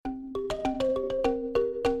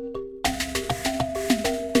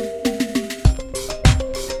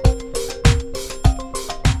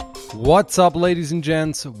What's up, ladies and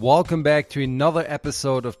gents? Welcome back to another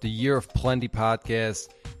episode of the Year of Plenty podcast.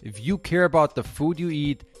 If you care about the food you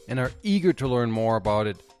eat and are eager to learn more about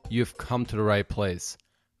it, you've come to the right place.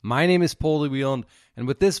 My name is Paul Wieland, and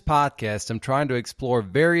with this podcast, I'm trying to explore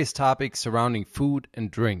various topics surrounding food and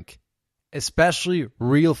drink, especially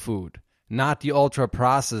real food, not the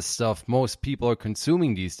ultra-processed stuff most people are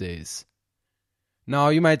consuming these days. Now,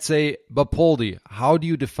 you might say, but Poldy, how do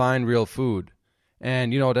you define real food?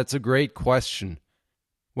 And, that's a great question.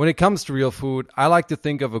 When it comes to real food, I like to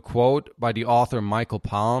think of a quote by the author Michael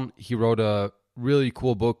Pollan. He wrote a really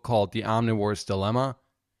cool book called The Omnivore's Dilemma.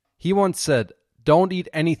 He once said, "Don't eat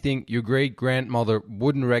anything your great-grandmother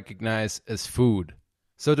wouldn't recognize as food."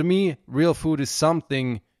 So to me, real food is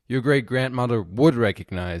something your great-grandmother would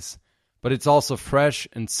recognize, but it's also fresh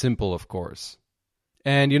and simple, of course.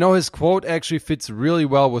 And his quote actually fits really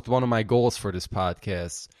well with one of my goals for this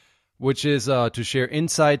podcast, which is to share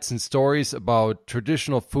insights and stories about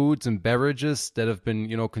traditional foods and beverages that have been,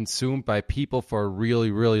 consumed by people for a really,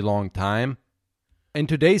 really long time. In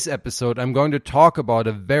today's episode, I'm going to talk about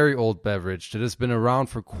a very old beverage that has been around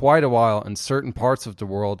for quite a while in certain parts of the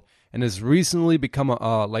world and has recently become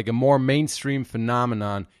a more mainstream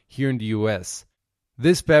phenomenon here in the US.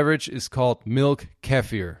 This beverage is called milk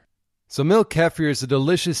kefir. So milk kefir is a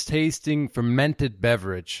delicious tasting fermented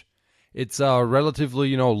beverage. It's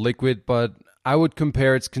relatively, liquid, but I would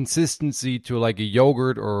compare its consistency to like a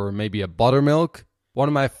yogurt or maybe a buttermilk. One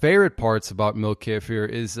of my favorite parts about milk kefir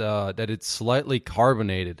is that it's slightly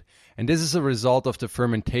carbonated, and this is a result of the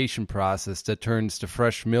fermentation process that turns the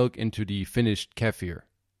fresh milk into the finished kefir.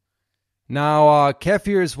 Now,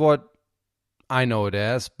 kefir is what I know it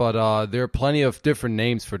as, but there are plenty of different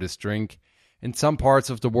names for this drink. In some parts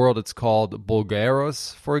of the world, it's called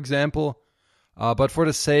Bulgaros, for example. But for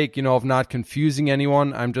the sake, of not confusing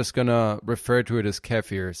anyone, I'm just going to refer to it as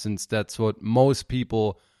kefir, since that's what most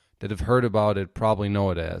people that have heard about it probably know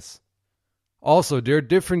it as. Also, there are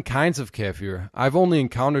different kinds of kefir. I've only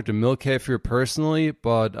encountered the milk kefir personally,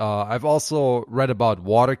 but I've also read about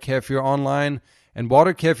water kefir online, and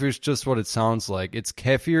water kefir is just what it sounds like. It's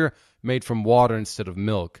kefir made from water instead of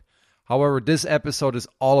milk. However, this episode is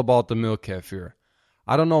all about the milk kefir.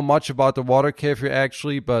 I don't know much about the water kefir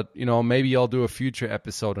actually, but maybe I'll do a future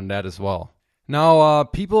episode on that as well. Now,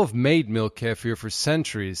 people have made milk kefir for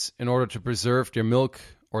centuries in order to preserve their milk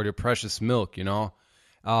or their precious milk,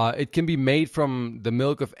 It can be made from the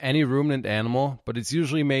milk of any ruminant animal, but it's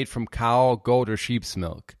usually made from cow, goat, or sheep's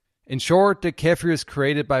milk. In short, the kefir is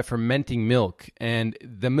created by fermenting milk, and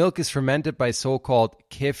the milk is fermented by so-called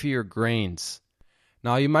kefir grains.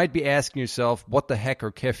 Now, you might be asking yourself, what the heck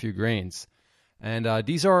are kefir grains? And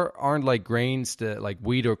these aren't like grains that like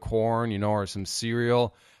wheat or corn, or some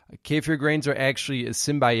cereal. Kefir grains are actually a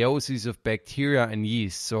symbiosis of bacteria and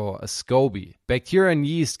yeast, so a SCOBY. Bacteria and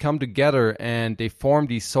yeast come together and they form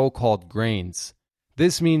these so-called grains.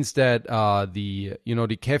 This means that the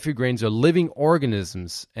kefir grains are living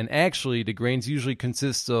organisms, and actually the grains usually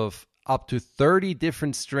consist of up to 30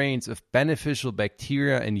 different strains of beneficial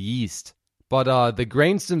bacteria and yeast. But the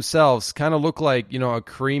grains themselves kind of look like, a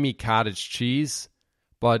creamy cottage cheese,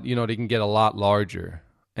 but, they can get a lot larger.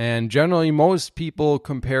 And generally, most people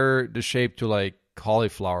compare the shape to, like,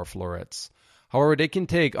 cauliflower florets. However, they can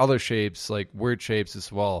take other shapes, like weird shapes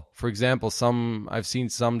as well. For example, I've seen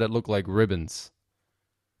some that look like ribbons.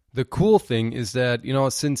 The cool thing is that,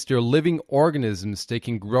 since they're living organisms, they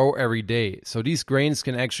can grow every day. So these grains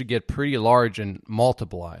can actually get pretty large and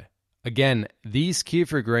multiply. Again, these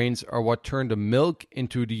kefir grains are what turn the milk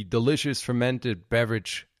into the delicious fermented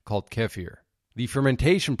beverage called kefir. The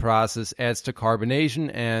fermentation process adds to carbonation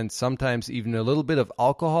and sometimes even a little bit of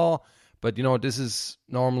alcohol, but this is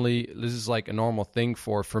like a normal thing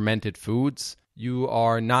for fermented foods. You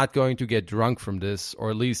are not going to get drunk from this, or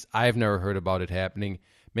at least I've never heard about it happening.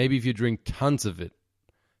 Maybe if you drink tons of it.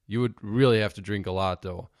 You would really have to drink a lot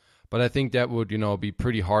though. But I think that would, be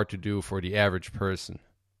pretty hard to do for the average person.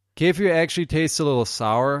 Kefir actually tastes a little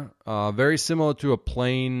sour, very similar to a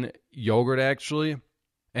plain yogurt actually,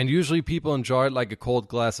 and usually people enjoy it like a cold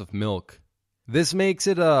glass of milk. This makes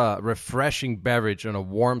it a refreshing beverage on a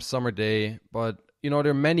warm summer day, but there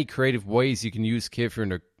are many creative ways you can use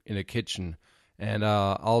kefir in a kitchen, and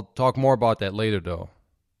I'll talk more about that later though.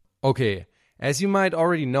 Okay, as you might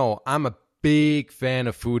already know, I'm a big fan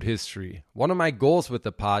of food history. One of my goals with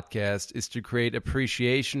the podcast is to create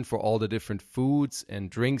appreciation for all the different foods and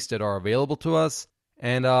drinks that are available to us.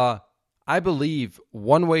 And I believe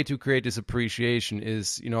one way to create this appreciation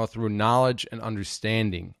is, through knowledge and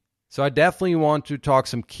understanding. So I definitely want to talk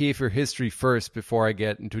some kefir history first before I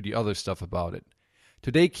get into the other stuff about it.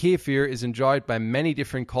 Today, kefir is enjoyed by many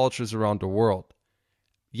different cultures around the world.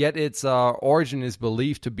 Yet its origin is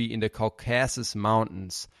believed to be in the Caucasus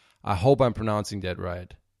Mountains. I hope I'm pronouncing that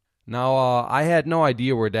right. Now, I had no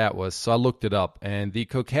idea where that was, so I looked it up. And the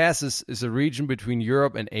Caucasus is a region between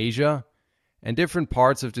Europe and Asia. And different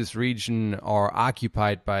parts of this region are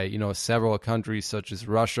occupied by, several countries such as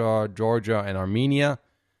Russia, Georgia, and Armenia.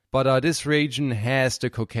 But this region has the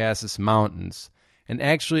Caucasus Mountains. And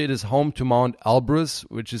actually, it is home to Mount Elbrus,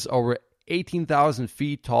 which is over 18,000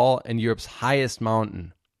 feet tall and Europe's highest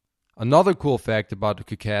mountain. Another cool fact about the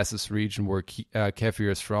Caucasus region where kefir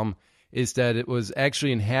is from is that it was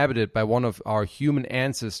actually inhabited by one of our human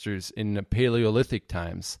ancestors in the Paleolithic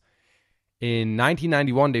times. In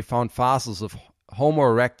 1991, they found fossils of Homo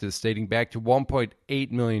erectus dating back to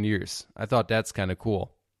 1.8 million years. I thought that's kind of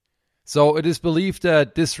cool. So it is believed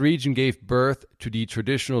that this region gave birth to the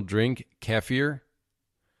traditional drink, kefir.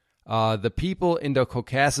 The people in the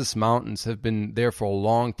Caucasus Mountains have been there for a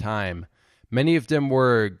long time. Many of them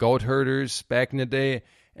were goat herders back in the day,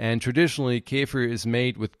 and traditionally kefir is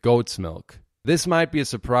made with goat's milk. This might be a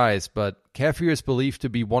surprise, but kefir is believed to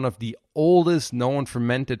be one of the oldest known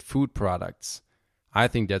fermented food products. I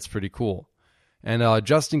think that's pretty cool. And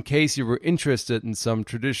just in case you were interested in some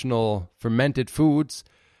traditional fermented foods,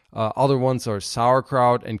 other ones are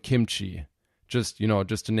sauerkraut and kimchi. Just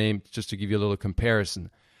to give you a little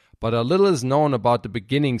comparison. But little is known about the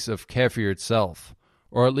beginnings of kefir itself,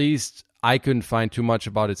 or at least I couldn't find too much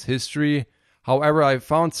about its history. However, I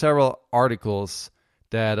found several articles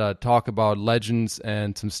that talk about legends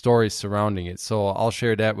and some stories surrounding it, so I'll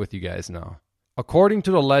share that with you guys now. According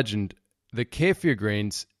to the legend, the kefir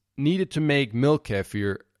grains needed to make milk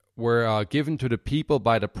kefir were given to the people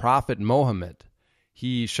by the Prophet Mohammed.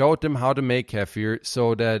 He showed them how to make kefir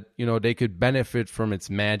so that they could benefit from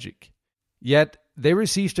its magic. Yet, they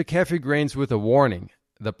received the kefir grains with a warning.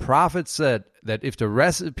 The Prophet said that if the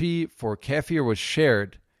recipe for kefir was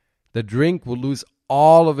shared, the drink would lose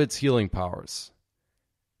all of its healing powers.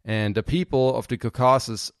 And the people of the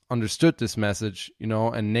Caucasus understood this message,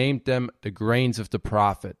 and named them the grains of the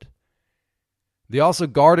Prophet. They also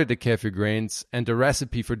guarded the kefir grains and the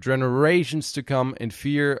recipe for generations to come in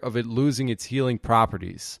fear of it losing its healing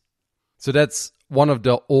properties. So that's one of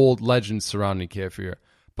the old legends surrounding kefir.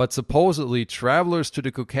 But supposedly, travelers to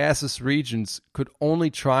the Caucasus regions could only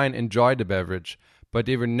try and enjoy the beverage, but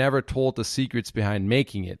they were never told the secrets behind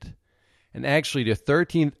making it. And actually, the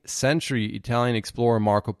 13th century Italian explorer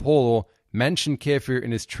Marco Polo mentioned kefir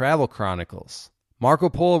in his travel chronicles. Marco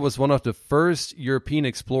Polo was one of the first European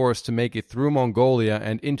explorers to make it through Mongolia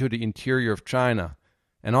and into the interior of China.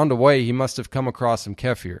 And on the way, he must have come across some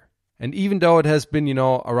kefir. And even though it has been,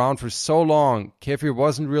 around for so long, kefir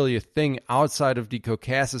wasn't really a thing outside of the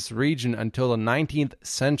Caucasus region until the 19th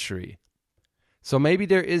century. So maybe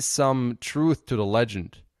there is some truth to the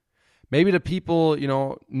legend. Maybe the people,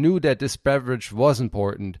 knew that this beverage was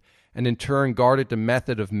important and in turn guarded the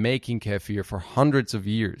method of making kefir for hundreds of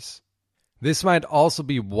years. This might also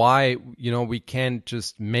be why, we can't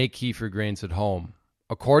just make kefir grains at home.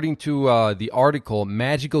 According to the article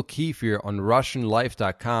Magical Kefir on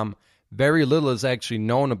RussianLife.com, very little is actually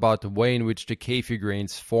known about the way in which the kefir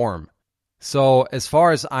grains form. So, as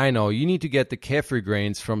far as I know, you need to get the kefir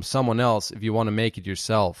grains from someone else if you want to make it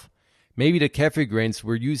yourself. Maybe the kefir grains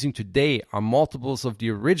we're using today are multiples of the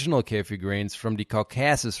original kefir grains from the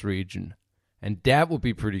Caucasus region. And that would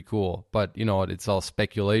be pretty cool, but it's all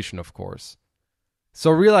speculation, of course.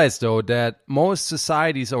 So realize, though, that most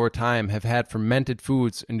societies over time have had fermented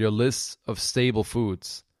foods in their lists of stable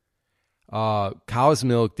foods. Cow's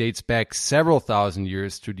milk dates back several thousand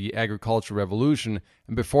years to the agricultural revolution,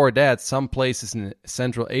 and before that, some places in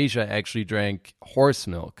Central Asia actually drank horse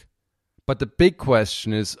milk. But the big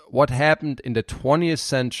question is, what happened in the 20th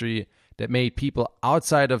century that made people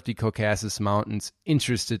outside of the Caucasus Mountains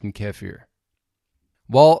interested in kefir?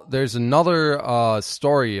 Well, there's another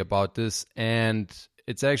story about this, and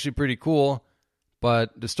it's actually pretty cool,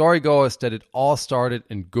 but the story goes that it all started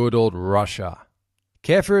in good old Russia.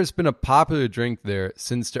 Kefir has been a popular drink there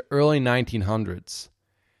since the early 1900s.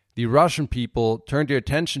 The Russian people turned their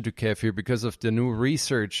attention to kefir because of the new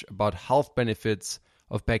research about health benefits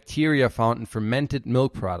of bacteria found in fermented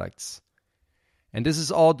milk products. And this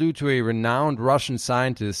is all due to a renowned Russian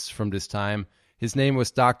scientist from this time. His name was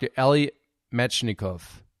Dr. Elie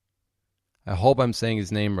Metchnikov. I hope I'm saying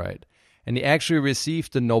his name right. And he actually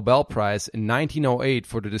received the Nobel Prize in 1908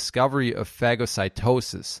 for the discovery of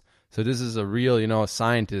phagocytosis. So this is a real,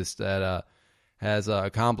 scientist that has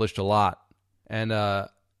accomplished a lot. And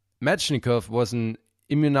Metchnikov was an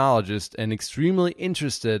immunologist and extremely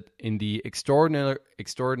interested in the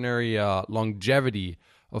extraordinary longevity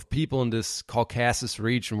of people in this Caucasus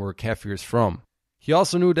region where kefir is from. He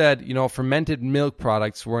also knew that, fermented milk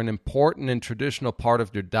products were an important and traditional part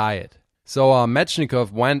of their diet. So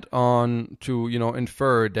Mechnikov went on to,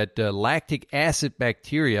 infer that the lactic acid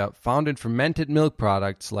bacteria found in fermented milk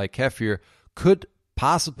products like kefir could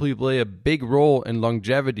possibly play a big role in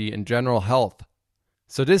longevity and general health.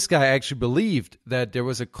 So this guy actually believed that there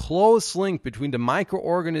was a close link between the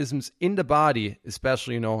microorganisms in the body,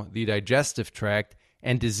 especially, the digestive tract,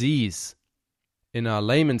 and disease. In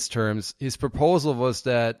layman's terms, his proposal was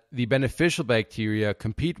that the beneficial bacteria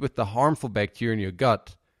compete with the harmful bacteria in your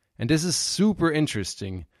gut. And this is super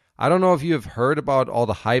interesting. I don't know if you have heard about all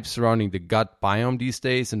the hype surrounding the gut biome these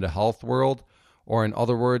days in the health world, or in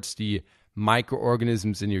other words, the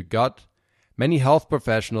microorganisms in your gut. Many health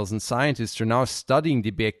professionals and scientists are now studying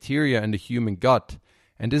the bacteria in the human gut.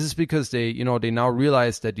 And this is because they now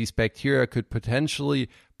realize that these bacteria could potentially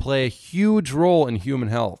play a huge role in human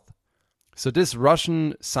health. So this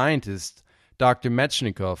Russian scientist, Dr.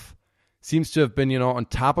 Mechnikov, seems to have been, on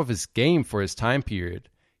top of his game for his time period.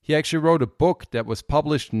 He actually wrote a book that was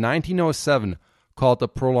published in 1907 called The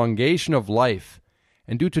Prolongation of Life.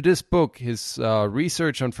 And due to this book, his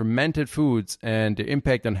research on fermented foods and their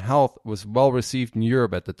impact on health was well received in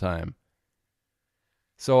Europe at the time.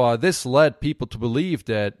 So this led people to believe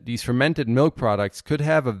that these fermented milk products could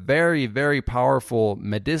have a very, very powerful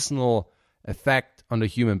medicinal effect on the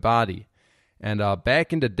human body. And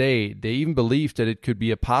back in the day, they even believed that it could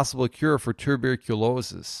be a possible cure for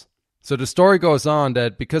tuberculosis. So the story goes on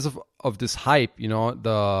that because of this hype,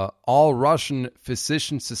 the All-Russian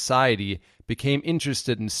Physician Society became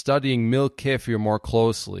interested in studying milk kefir more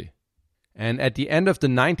closely. And at the end of the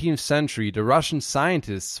 19th century, the Russian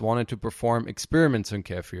scientists wanted to perform experiments on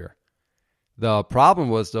kefir. The problem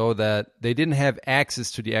was, though, that they didn't have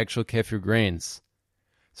access to the actual kefir grains.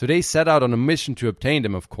 So they set out on a mission to obtain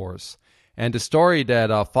them, of course. And the story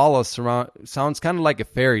that follows sounds kind of like a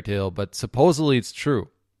fairy tale, but supposedly it's true.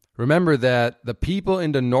 Remember that the people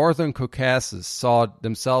in the northern Caucasus saw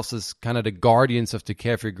themselves as kind of the guardians of the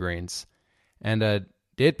kefir grains. And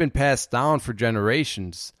they had been passed down for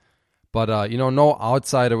generations. But, no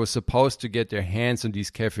outsider was supposed to get their hands on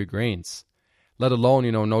these kefir grains, let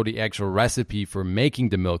alone, know the actual recipe for making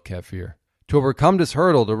the milk kefir. To overcome this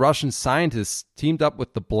hurdle, the Russian scientists teamed up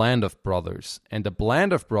with the Blandov brothers. And the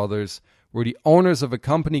Blandov brothers were the owners of a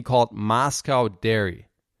company called Moscow Dairy.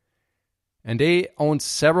 And they owned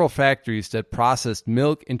several factories that processed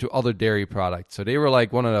milk into other dairy products. So they were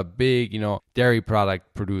like one of the big, dairy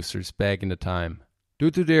product producers back in the time. Due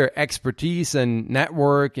to their expertise and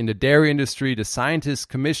network in the dairy industry, the scientists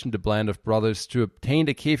commissioned the Blandov brothers to obtain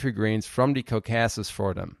the kefir grains from the Caucasus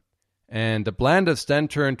for them. And the Blandovs then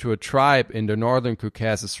turned to a tribe in the northern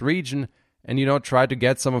Caucasus region and, tried to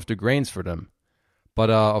get some of the grains for them. But,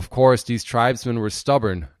 of course, these tribesmen were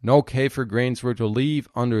stubborn. No kefir grains were to leave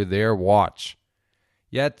under their watch.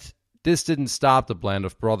 Yet, this didn't stop the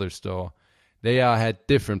Blandov brothers, though. They had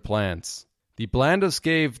different plans. The Blandovs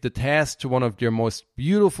gave the task to one of their most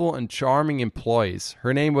beautiful and charming employees.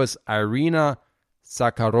 Her name was Irina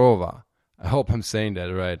Sakharova. I hope I'm saying that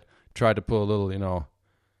right. Try to put a little,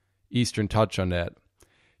 Eastern touch on that.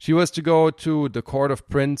 She was to go to the court of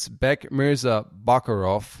Prince Bek Mirza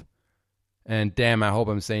Bakarov. And damn, I hope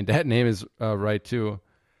I'm saying that name is right too.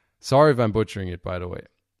 Sorry if I'm butchering it, by the way.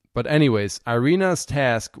 But anyways, Irina's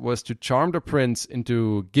task was to charm the prince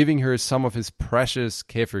into giving her some of his precious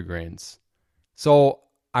kefir grains. So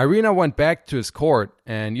Irina went back to his court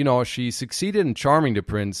and, she succeeded in charming the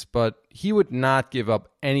prince, but he would not give up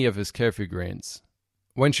any of his kefir grains.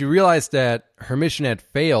 When she realized that her mission had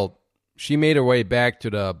failed, she made her way back to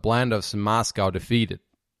the Blandovs in Moscow defeated.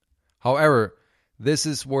 However, this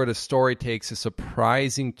is where the story takes a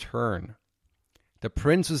surprising turn. The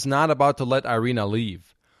prince was not about to let Irina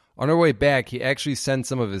leave. On her way back, he actually sent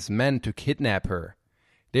some of his men to kidnap her.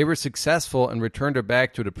 They were successful and returned her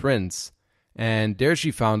back to the prince. And there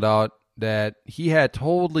she found out that he had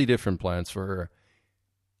totally different plans for her.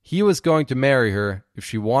 He was going to marry her if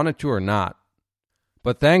she wanted to or not.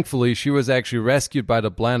 But thankfully, she was actually rescued by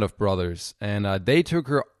the Blandov brothers. And they took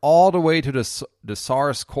her all the way to the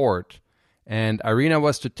Tsar's court. And Irina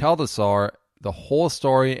was to tell the Tsar the whole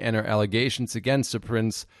story and her allegations against the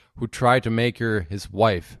prince who tried to make her his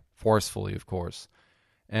wife, forcefully, of course.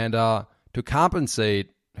 And to compensate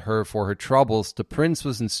her for her troubles, the prince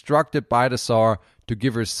was instructed by the Tsar to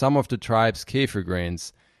give her some of the tribe's kefir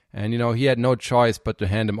grains. And, he had no choice but to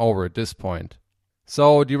hand them over at this point.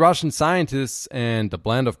 So the Russian scientists and the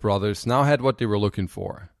Blandov brothers now had what they were looking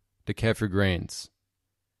for, the kefir grains.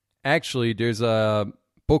 Actually, there's a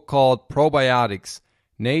book called Probiotics,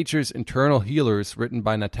 Nature's Internal Healers, written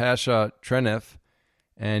by Natasha Treneff,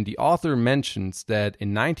 and the author mentions that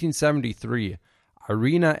in 1973,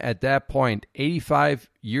 Irina, at that point 85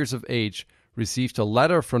 years of age, received a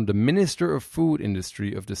letter from the Minister of Food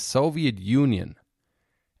Industry of the Soviet Union.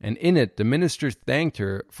 And in it, the minister thanked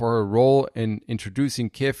her for her role in introducing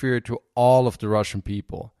kefir to all of the Russian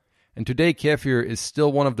people. And today, kefir is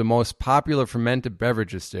still one of the most popular fermented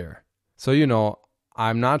beverages there. So,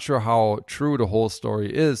 I'm not sure how true the whole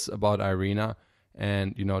story is about Irina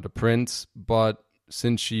and, the prince, but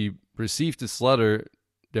since she received this letter,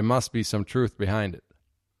 there must be some truth behind it.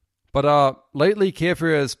 But lately,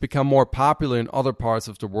 kefir has become more popular in other parts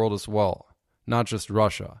of the world as well, not just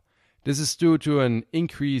Russia. This is due to an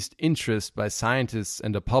increased interest by scientists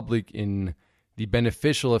and the public in the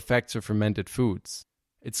beneficial effects of fermented foods.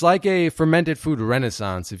 It's like a fermented food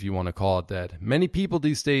renaissance, if you want to call it that. Many people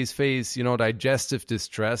these days face, digestive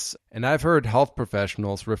distress, and I've heard health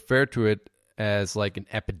professionals refer to it as like an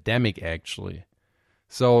epidemic, actually.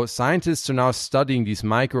 So scientists are now studying these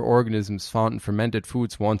microorganisms found in fermented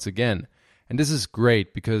foods once again. And this is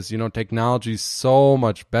great because, technology is so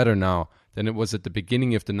much better now than it was at the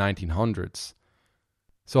beginning of the 1900s.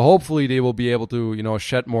 So hopefully they will be able to,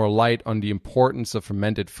 shed more light on the importance of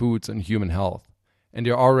fermented foods and human health. And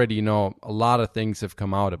there already, a lot of things have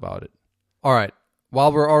come out about it. All right,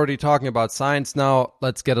 while we're already talking about science now,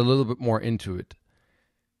 let's get a little bit more into it.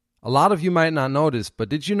 A lot of you might not know this, but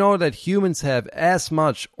did you know that humans have as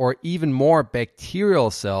much or even more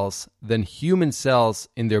bacterial cells than human cells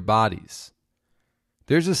in their bodies?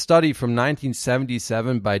 There's a study from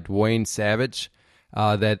 1977 by Dwayne Savage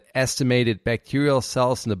that estimated bacterial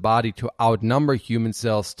cells in the body to outnumber human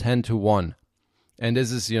cells 10 to 1. And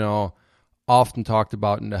this is, often talked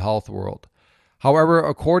about in the health world. However,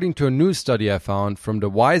 according to a new study I found from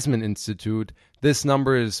the Weizmann Institute, this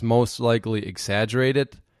number is most likely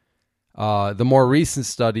exaggerated. The more recent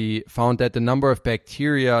study found that the number of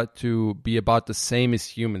bacteria to be about the same as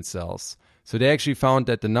human cells. So they actually found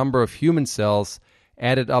that the number of human cells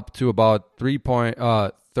added up to about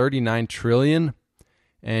 3.39 trillion,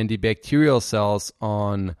 and the bacterial cells,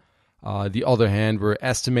 on the other hand, were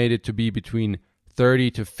estimated to be between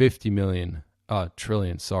 30 to 50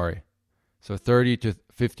 trillion. So 30 to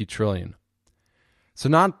 50 trillion. So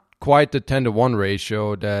not quite the 10 to 1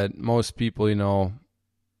 ratio that most people,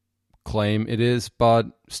 claim it is, but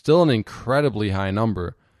still an incredibly high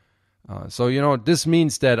number. So this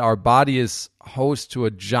means that our body is host to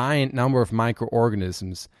a giant number of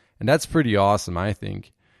microorganisms, and that's pretty awesome, I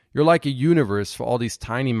think. You're like a universe for all these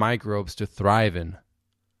tiny microbes to thrive in.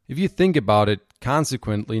 If you think about it,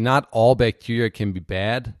 consequently, not all bacteria can be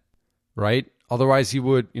bad, right? Otherwise, you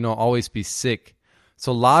would, always be sick.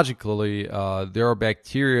 So logically, there are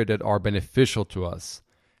bacteria that are beneficial to us,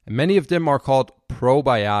 and many of them are called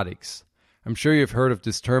probiotics. I'm sure you've heard of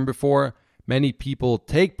this term before. Many people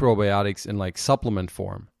take probiotics in like supplement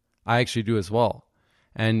form. I actually do as well.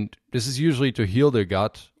 And this is usually to heal their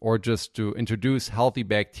gut or just to introduce healthy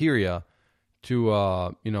bacteria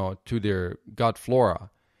to to their gut flora.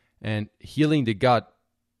 And healing the gut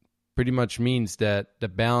pretty much means that the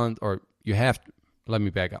balance, or let me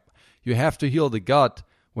back up. You have to heal the gut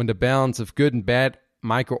when the balance of good and bad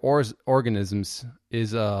microorganisms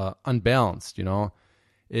is unbalanced,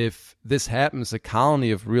 If this happens, a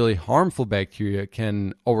colony of really harmful bacteria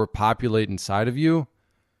can overpopulate inside of you,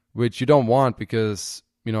 which you don't want because,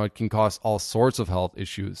 it can cause all sorts of health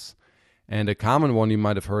issues. And a common one you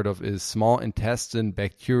might have heard of is small intestine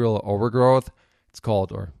bacterial overgrowth. It's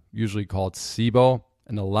called, or usually called, SIBO.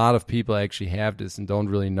 And a lot of people actually have this and don't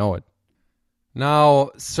really know it.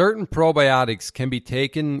 Now, certain probiotics can be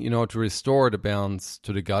taken, to restore the balance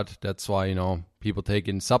to the gut. That's why, people take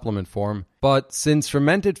it in supplement form. But since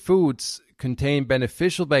fermented foods contain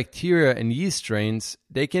beneficial bacteria and yeast strains,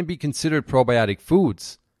 they can be considered probiotic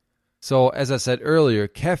foods. So, as I said earlier,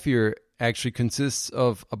 kefir actually consists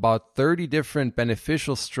of about 30 different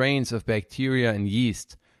beneficial strains of bacteria and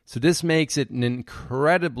yeast. So this makes it an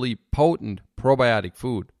incredibly potent probiotic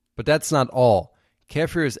food. But that's not all.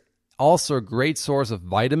 Kefir is also a great source of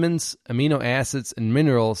vitamins, amino acids, and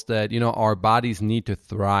minerals that, our bodies need to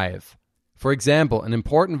thrive. For example, an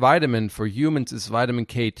important vitamin for humans is vitamin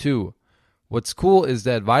K2. What's cool is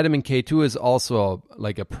that vitamin K2 is also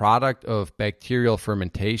a product of bacterial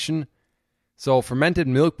fermentation. So fermented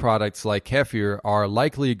milk products like kefir are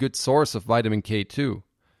likely a good source of vitamin K2.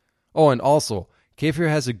 Oh, and also, kefir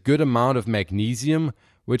has a good amount of magnesium,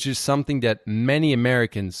 which is something that many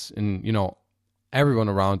Americans and, everyone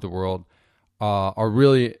around the world are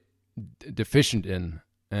really deficient in.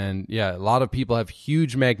 And yeah, a lot of people have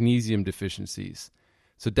huge magnesium deficiencies.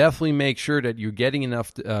 So definitely make sure that you're getting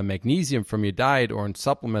enough magnesium from your diet or in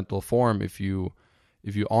supplemental form if you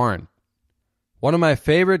aren't. One of my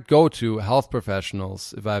favorite go-to health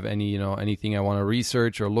professionals, if I have anything I want to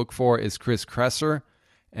research or look for, is Chris Kresser.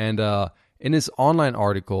 And in his online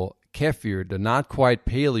article, Kefir, the not quite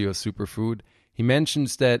paleo superfood, he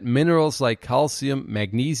mentions that minerals like calcium,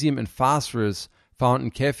 magnesium, and phosphorus found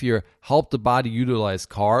in kefir help the body utilize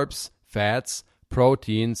carbs, fats,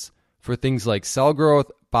 proteins for things like cell growth,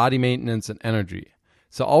 body maintenance, and energy.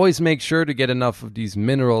 So always make sure to get enough of these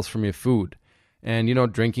minerals from your food. And,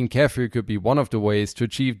 drinking kefir could be one of the ways to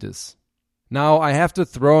achieve this. Now, I have to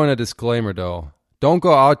throw in a disclaimer, though. Don't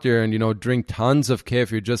go out there and, drink tons of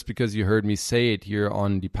kefir just because you heard me say it here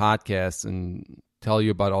on the podcast and tell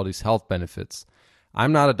you about all these health benefits.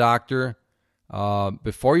 I'm not a doctor.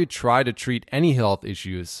 Before you try to treat any health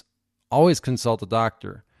issues, always consult a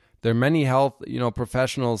doctor. There are many health,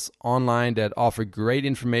 professionals online that offer great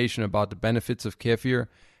information about the benefits of kefir.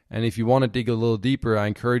 And if you want to dig a little deeper, I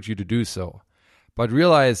encourage you to do so. But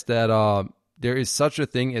realize that there is such a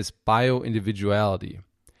thing as bio-individuality.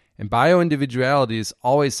 And bio-individuality is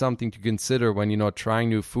always something to consider when, trying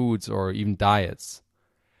new foods or even diets.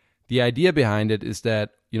 The idea behind it is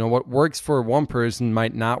that, what works for one person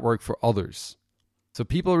might not work for others. So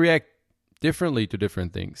people react differently to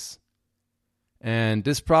different things. And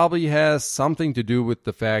this probably has something to do with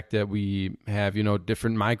the fact that we have,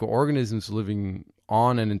 different microorganisms living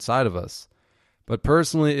on and inside of us. But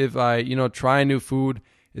personally, if I, try a new food,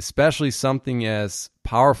 especially something as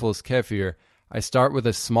powerful as kefir, I start with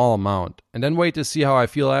a small amount and then wait to see how I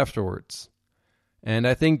feel afterwards. And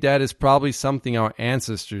I think that is probably something our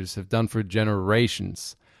ancestors have done for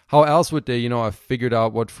generations. How else would they, have figured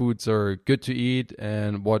out what foods are good to eat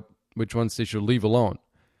and which ones they should leave alone?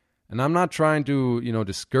 And I'm not trying to,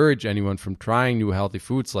 discourage anyone from trying new healthy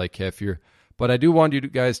foods like kefir, but I do want you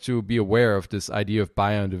guys to be aware of this idea of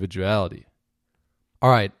bio-individuality. All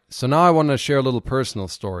right, so now I want to share a little personal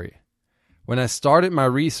story. When I started my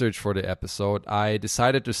research for the episode, I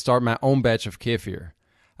decided to start my own batch of kefir.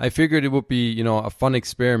 I figured it would be, a fun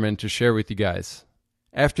experiment to share with you guys.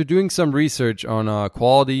 After doing some research on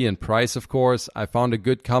quality and price, of course, I found a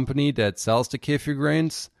good company that sells the kefir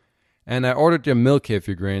grains, and I ordered their milk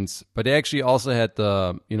kefir grains, but they actually also had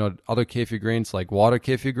the, other kefir grains like water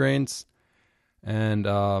kefir grains. And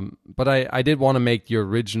but I did want to make the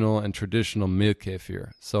original and traditional milk kefir,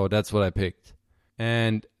 so that's what I picked.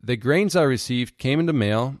 And the grains I received came in the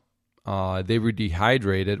mail. They were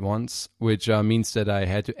dehydrated once, which means that I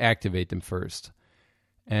had to activate them first.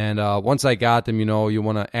 And once I got them, you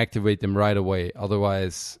want to activate them right away,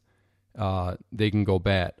 otherwise they can go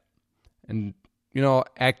bad. And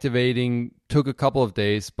activating took a couple of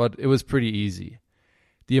days, but it was pretty easy.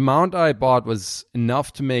 The amount I bought was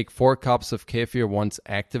enough to make 4 cups of kefir once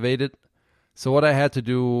activated. So what I had to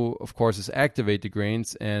do, of course, is activate the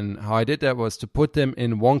grains. And how I did that was to put them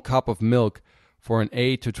in 1 cup of milk for an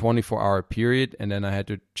 8 to 24-hour period. And then I had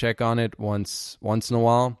to check on it once in a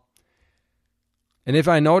while. And if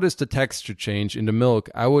I noticed a texture change in the milk,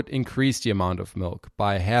 I would increase the amount of milk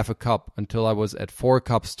by half a cup until I was at 4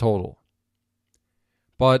 cups total.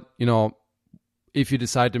 But, if you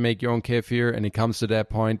decide to make your own kefir and it comes to that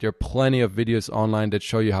point, there are plenty of videos online that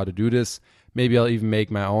show you how to do this. Maybe I'll even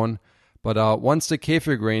make my own. But once the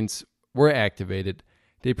kefir grains were activated,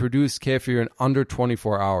 they produced kefir in under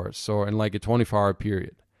 24 hours, so in like a 24-hour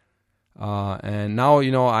period. And now,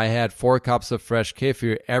 I had 4 cups of fresh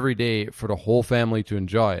kefir every day for the whole family to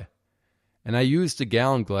enjoy. And I used a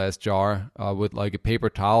gallon glass jar with like a paper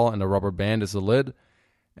towel and a rubber band as a lid.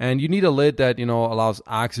 And you need a lid that, allows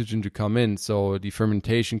oxygen to come in so the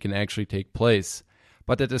fermentation can actually take place.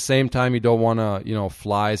 But at the same time, you don't want to,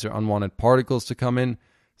 flies or unwanted particles to come in.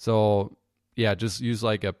 So, yeah, just use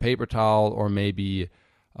like a paper towel or maybe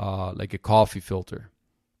like a coffee filter.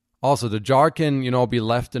 Also, the jar can, be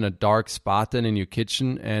left in a dark spot then in your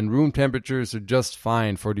kitchen, and room temperatures are just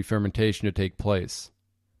fine for the fermentation to take place.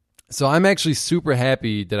 So I'm actually super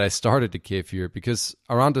happy that I started the kefir because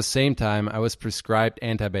around the same time I was prescribed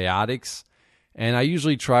antibiotics, and I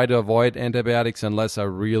usually try to avoid antibiotics unless I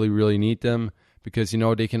really, really need them because,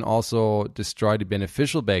 they can also destroy the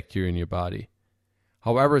beneficial bacteria in your body.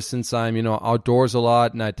 However, since I'm, outdoors a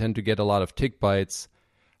lot and I tend to get a lot of tick bites,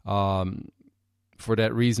 for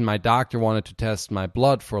that reason my doctor wanted to test my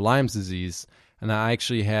blood for Lyme's disease, and I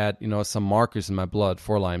actually had, some markers in my blood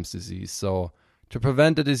for Lyme's disease. So to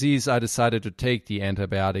prevent the disease, I decided to take the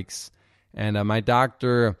antibiotics, and my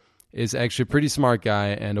doctor is actually a pretty smart guy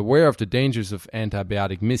and aware of the dangers of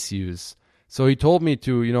antibiotic misuse. So he told me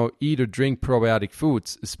to, eat or drink probiotic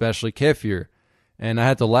foods, especially kefir. And I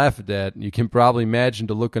had to laugh at that. You can probably imagine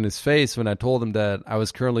the look on his face when I told him that I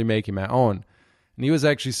was currently making my own. And he was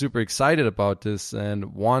actually super excited about this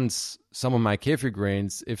and wants some of my kefir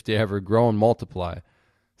grains if they ever grow and multiply.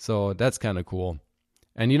 So that's kind of cool.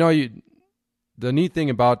 And the neat thing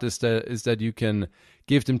about this is that you can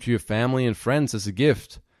give them to your family and friends as a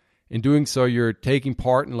gift. In doing so, you're taking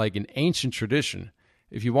part in like an ancient tradition.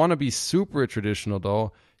 If you want to be super traditional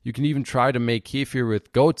though, you can even try to make kefir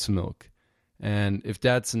with goat's milk. And if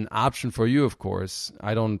that's an option for you, of course,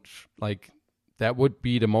 that would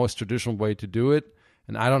be the most traditional way to do it.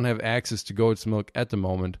 And I don't have access to goat's milk at the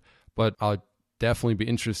moment, but I'll definitely be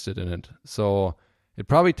interested in it. So it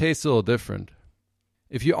probably tastes a little different.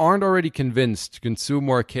 If you aren't already convinced to consume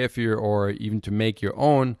more kefir or even to make your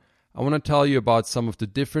own, I want to tell you about some of the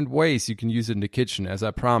different ways you can use it in the kitchen, as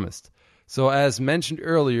I promised. So as mentioned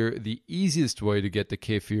earlier, the easiest way to get the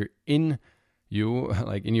kefir in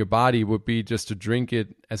your body would be just to drink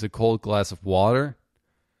it as a cold glass of water.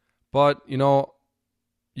 But,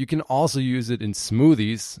 you can also use it in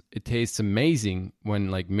smoothies. It tastes amazing when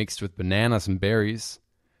mixed with bananas and berries.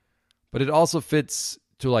 But it also fits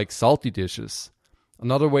to salty dishes.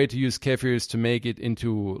 Another way to use kefir is to make it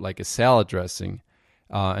into a salad dressing.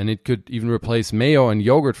 And it could even replace mayo and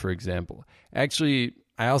yogurt, for example. Actually,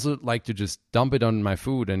 I also like to just dump it on my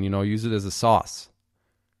food and, use it as a sauce.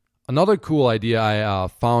 Another cool idea I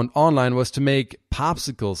found online was to make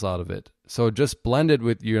popsicles out of it. So just blend it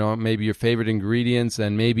with, maybe your favorite ingredients,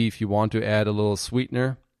 and maybe if you want to add a little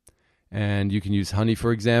sweetener, and you can use honey,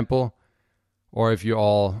 for example. Or if you're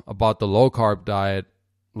all about the low-carb diet,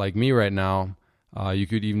 like me right now, you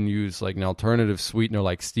could even use an alternative sweetener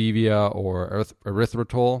like stevia or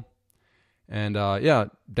erythritol. And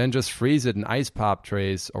then just freeze it in ice pop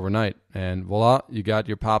trays overnight, and voila, you got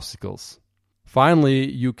your popsicles. Finally,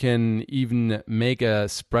 you can even make a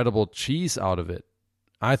spreadable cheese out of it.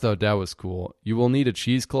 I thought that was cool. You will need a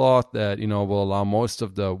cheesecloth that, will allow most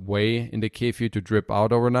of the whey in the kefir to drip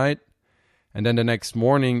out overnight. And then the next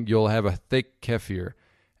morning, you'll have a thick kefir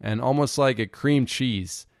and almost like a cream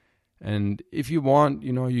cheese. And if you want,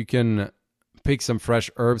 you can pick some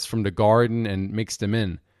fresh herbs from the garden and mix them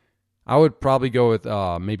in. I would probably go with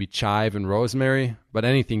maybe chive and rosemary, but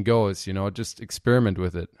anything goes, just experiment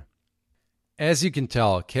with it. As you can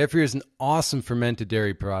tell, kefir is an awesome fermented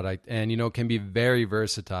dairy product and, can be very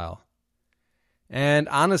versatile. And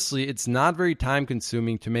honestly, it's not very time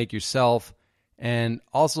consuming to make yourself. And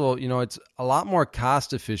also, it's a lot more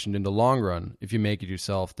cost efficient in the long run if you make it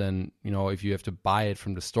yourself than, if you have to buy it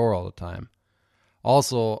from the store all the time.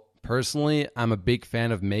 Also, personally, I'm a big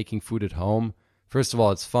fan of making food at home. First of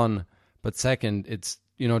all, it's fun. But second, it's,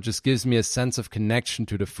 just gives me a sense of connection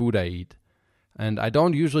to the food I eat. And I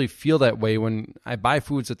don't usually feel that way when I buy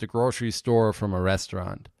foods at the grocery store or from a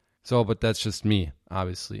restaurant. But that's just me,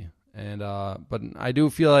 obviously. And but I do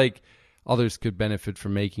feel like others could benefit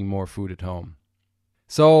from making more food at home.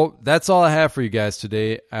 So that's all I have for you guys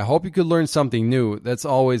today. I hope you could learn something new. That's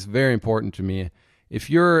always very important to me. If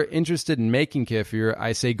you're interested in making kefir,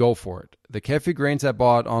 I say go for it. The kefir grains I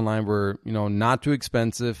bought online were, not too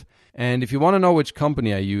expensive. And if you want to know which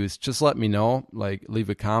company I use, just let me know, leave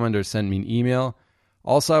a comment or send me an email.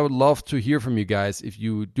 Also, I would love to hear from you guys if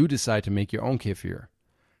you do decide to make your own kefir.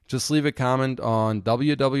 Just leave a comment on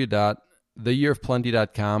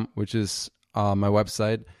www.theyearofplenty.com, which is my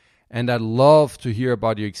website. And I'd love to hear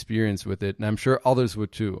about your experience with it, and I'm sure others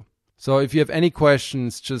would too. So if you have any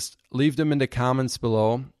questions, just leave them in the comments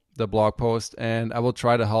below the blog post, and I will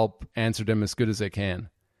try to help answer them as good as I can.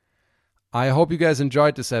 I hope you guys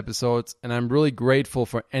enjoyed this episode, and I'm really grateful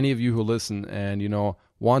for any of you who listen and,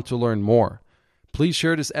 want to learn more. Please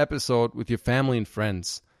share this episode with your family and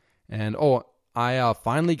friends. And, I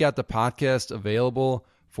finally got the podcast available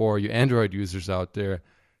for you Android users out there.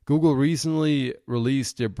 Google recently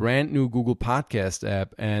released their brand new Google Podcast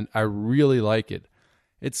app, and I really like it.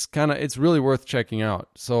 It's really worth checking out.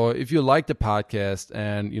 So if you like the podcast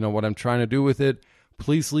and, what I'm trying to do with it,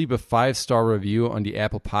 please leave a 5-star review on the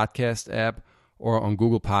Apple Podcast app or on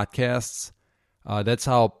Google Podcasts. That's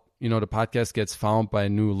how, the podcast gets found by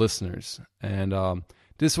new listeners. And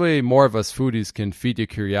this way, more of us foodies can feed your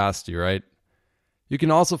curiosity, right? You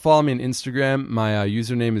can also follow me on Instagram. My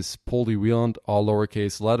username is Poldy Wieland, all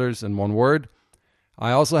lowercase letters and one word.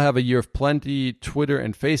 I also have a Year of Plenty Twitter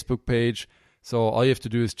and Facebook page. So all you have to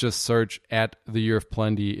do is just search at the Year of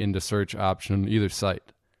Plenty in the search option on either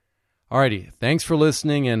site. Alrighty, thanks for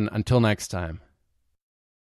listening, and until next time.